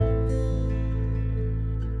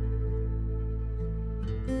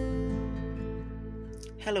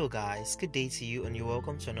Hello, guys. Good day to you, and you're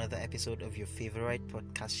welcome to another episode of your favorite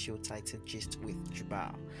podcast show titled Gist with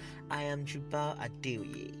Jubal. I am Jubal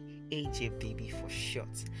Adeoye, AJ Baby for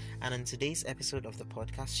short, and in today's episode of the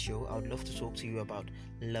podcast show, I would love to talk to you about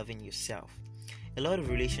loving yourself. A lot of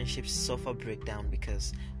relationships suffer breakdown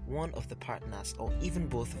because one of the partners, or even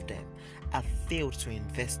both of them, have failed to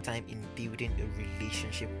invest time in building a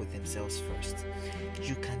relationship with themselves first.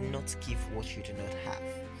 You cannot give what you do not have.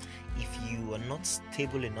 If you are not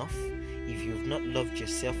stable enough, if you have not loved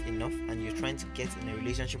yourself enough and you're trying to get in a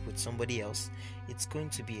relationship with somebody else, it's going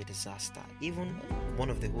to be a disaster. Even one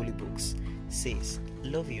of the holy books says,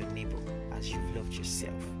 love your neighbor as you've loved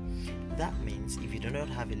yourself. That means if you do not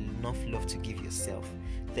have enough love to give yourself,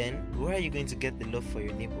 then where are you going to get the love for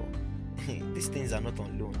your neighbor? These things are not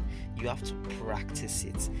on loan. You have to practice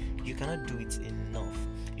it. You cannot do it enough.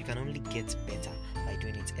 You can only get better by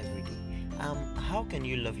doing it every day. How can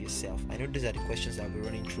you love yourself? I know these are the questions that will be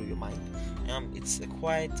running through your mind. It's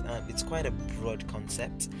quite a broad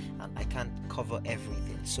concept, and I can't cover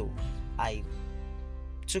everything. So I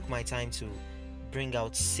took my time to bring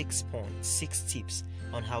out 6 points, 6 tips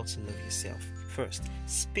on how to love yourself. First,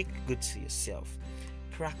 speak good to yourself.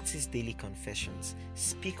 Practice daily confessions.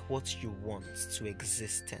 Speak what you want to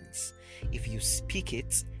existence. If you speak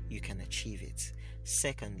it, you can achieve it.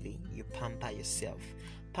 Secondly, you pamper yourself.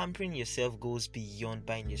 Pampering yourself goes beyond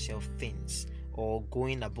buying yourself things or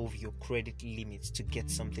going above your credit limits to get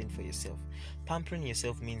something for yourself. Pampering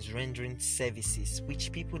yourself means rendering services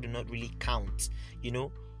which people do not really count. They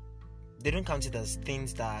don't count it as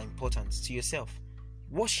things that are important to yourself.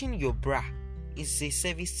 Washing your bra is a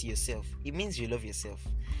service to yourself. It means you love yourself.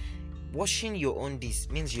 Washing your undies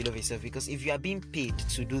means you love yourself, because if you are being paid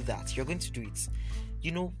to do that, you're going to do it.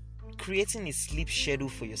 Creating a sleep schedule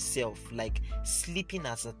for yourself, like sleeping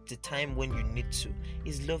at the time when you need to,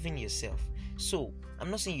 is loving yourself. So I'm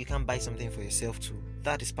not saying you can't buy something for yourself too.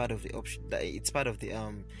 That is part of the option. It's part of the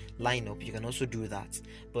lineup. You can also do that,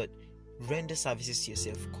 but render services to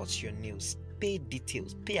yourself. Cut your nails. Pay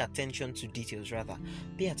attention to details.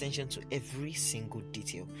 Pay attention to every single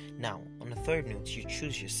detail. Now, on the third note, you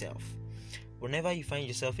choose yourself. Whenever you find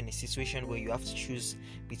yourself in a situation where you have to choose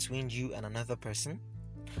between you and another person,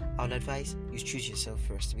 I would advise you choose yourself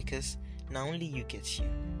first, because not only you get you,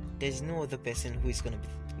 there's no other person who is going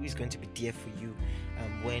to be there for you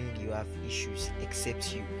when you have issues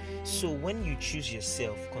except you. So when you choose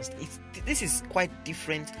yourself, this is quite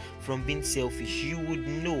different from being selfish. You would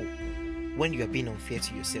know when you are being unfair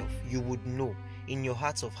to yourself. You would know in your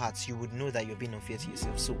heart of hearts. You would know that you're being unfair to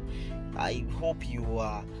yourself. So I hope you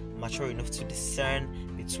are mature enough to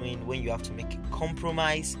discern between when you have to make a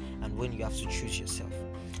compromise and when you have to choose yourself.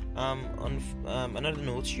 On another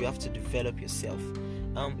note, you have to develop yourself.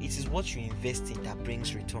 It is what you invest in that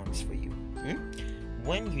brings returns for you.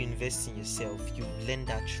 When you invest in yourself, you learn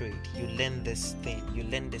that trade, you learn this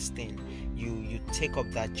thing, you take up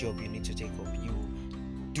that job you need to take up, you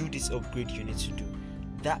do this upgrade you need to do.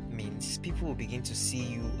 That means people will begin to see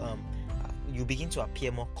you. You begin to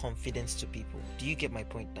appear more confident to people. Do you get my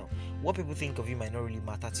point now? What people think of you might not really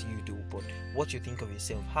matter to you though, but what you think of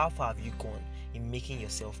yourself, how far have you gone in making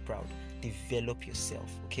yourself proud? Develop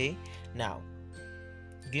yourself, okay? Now,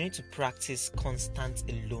 you need to practice constant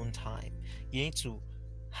alone time. You need to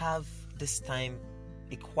have this time,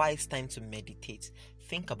 a quiet time to meditate.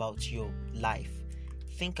 Think about your life.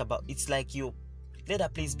 It's like let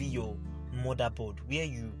that place be your motherboard where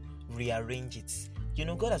you rearrange it.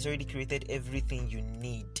 God has already created everything you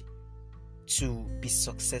need to be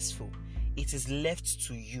successful. It is left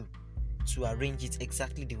to you to arrange it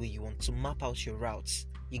exactly the way you want, to map out your routes.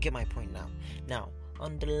 You get my point now? Now,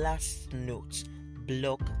 on the last note,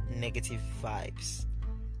 block negative vibes.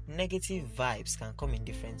 Negative vibes can come in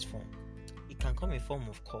different forms. It can come in form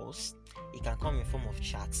of calls. It can come in form of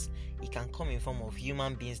chats. It can come in form of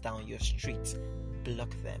human beings down your street. Block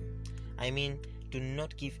them. Do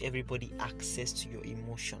not give everybody access to your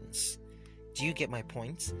emotions. Do you get my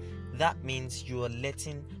point? That means you are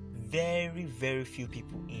letting very, very few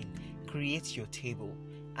people in. Create your table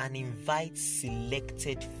and invite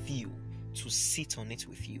selected few to sit on it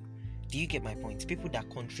with you. Do you get my point? People that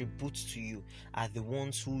contribute to you are the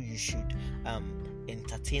ones who you should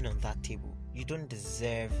entertain on that table. You don't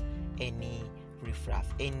deserve any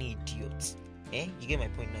riffraff, any idiots. You get my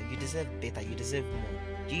point now? You deserve better. You deserve more.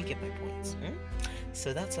 Do you get my point?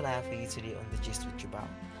 So that's all I have for you today on The Gist with Jubal.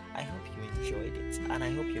 I hope you enjoyed it, and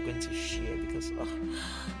I hope you're going to share, because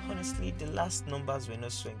honestly the last numbers were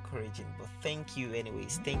not so encouraging, but thank you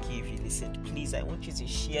anyways. Thank you if you listened. Please, I want you to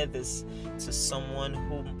share this to someone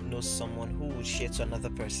who knows someone who would share to another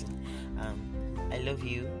person. I love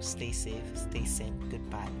you. Stay safe, stay sane.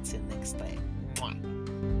 Goodbye. Till next time. Mwah.